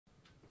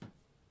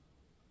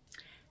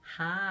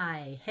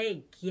Hi.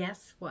 Hey,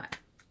 guess what?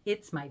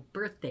 It's my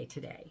birthday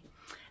today.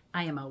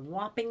 I am a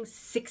whopping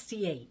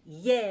 68.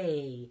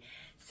 Yay!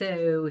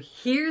 So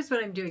here's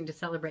what I'm doing to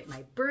celebrate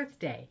my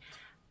birthday.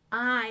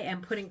 I am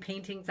putting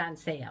paintings on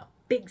sale,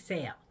 big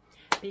sale,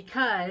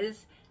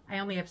 because I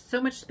only have so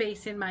much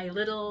space in my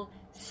little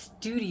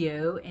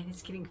studio and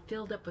it's getting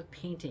filled up with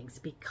paintings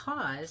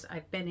because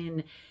I've been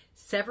in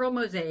several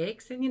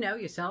mosaics, and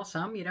you sell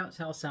some, you don't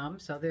sell some,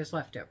 so there's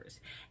leftovers.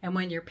 And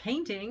when you're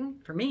painting,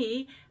 for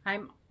me, I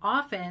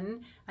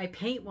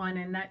paint one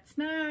and that's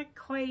not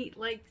quite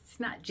like, it's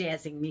not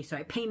jazzing me, so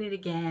I paint it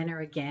again or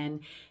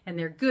again, and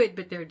they're good,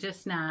 but they're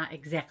just not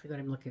exactly what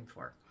I'm looking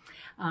for.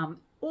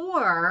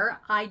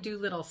 Or I do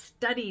little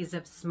studies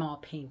of small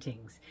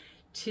paintings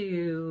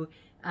to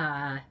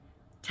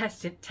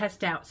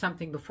test out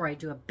something before I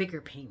do a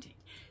bigger painting.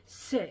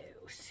 So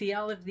see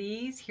all of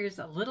these? Here's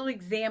a little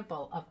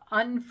example of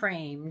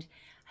unframed.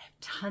 I have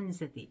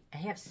tons of these. I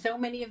have so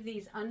many of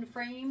these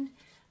unframed.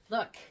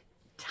 Look,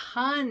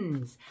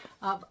 tons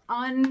of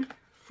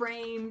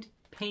unframed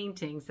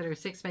paintings that are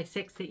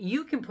 6x6 that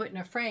you can put in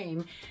a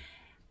frame.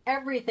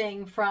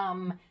 Everything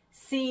from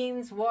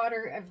scenes,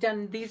 water. I've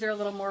done, these are a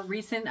little more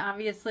recent,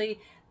 obviously,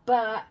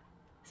 but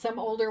some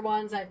older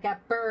ones. I've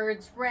got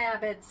birds,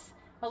 rabbits,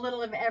 a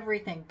little of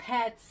everything,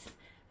 pets,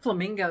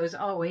 flamingos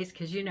always,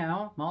 because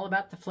I'm all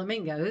about the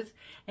flamingos.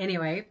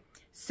 Anyway,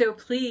 so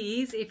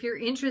please, if you're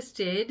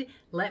interested,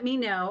 let me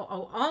know.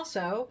 Oh,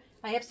 also,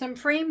 I have some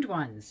framed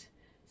ones.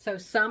 So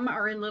some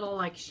are in little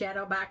like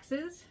shadow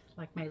boxes,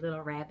 like my little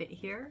rabbit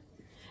here.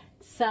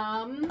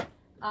 Some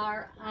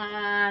are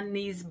on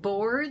these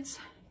boards,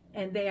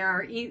 and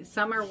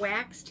some are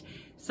waxed,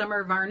 some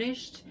are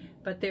varnished,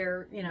 but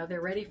they're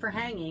ready for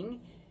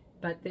hanging,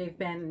 but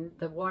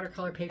the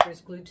watercolor paper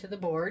is glued to the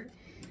board.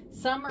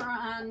 Some are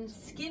on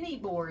skinny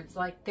boards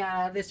like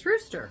this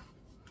rooster.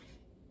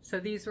 So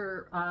these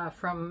were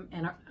from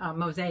a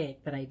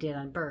mosaic that I did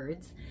on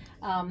birds.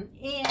 And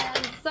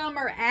some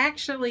are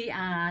actually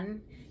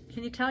on,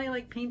 can you tell I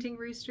like painting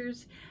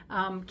roosters?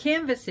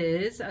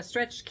 Canvases, a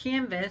stretched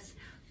canvas,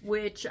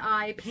 which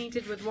I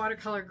painted with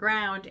watercolor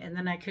ground, and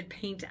then I could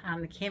paint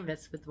on the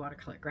canvas with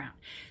watercolor ground.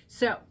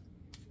 So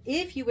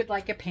if you would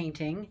like a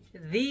painting,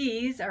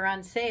 these are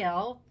on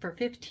sale for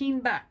 15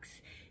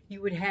 bucks. You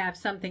would have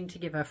something to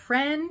give a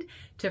friend,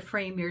 to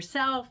frame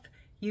yourself,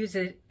 use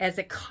it as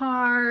a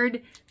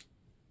card,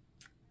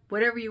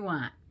 whatever you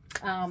want.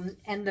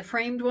 And the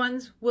framed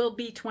ones will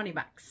be 20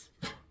 bucks.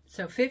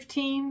 So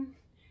 15,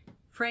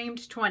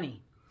 framed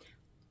 20.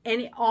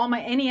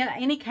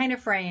 Any kind of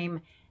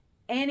frame,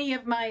 any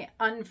of my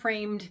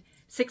unframed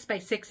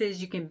 6x6s,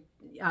 you can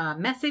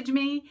message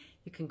me,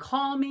 you can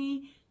call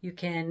me, you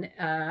can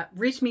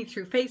reach me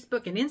through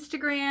Facebook and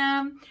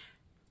Instagram.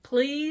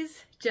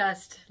 Please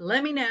just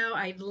let me know.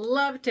 I'd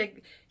love to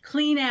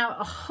clean out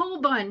a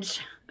whole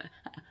bunch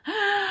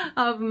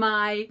of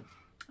my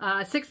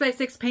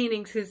 6x6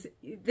 paintings, because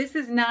this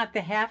is not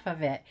the half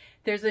of it.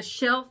 There's a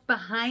shelf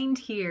behind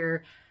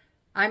here.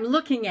 I'm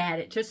looking at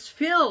it just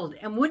filled,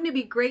 and wouldn't it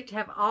be great to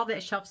have all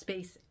that shelf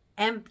space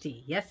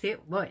empty? Yes,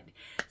 it would.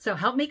 So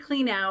help me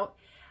clean out.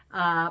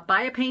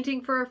 Buy a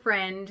painting for a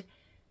friend.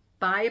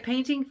 Buy a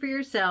painting for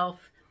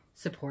yourself.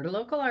 Support a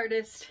local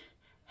artist.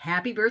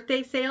 Happy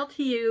birthday sale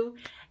to you.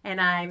 And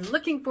I'm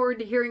looking forward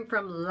to hearing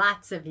from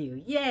lots of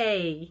you.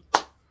 Yay!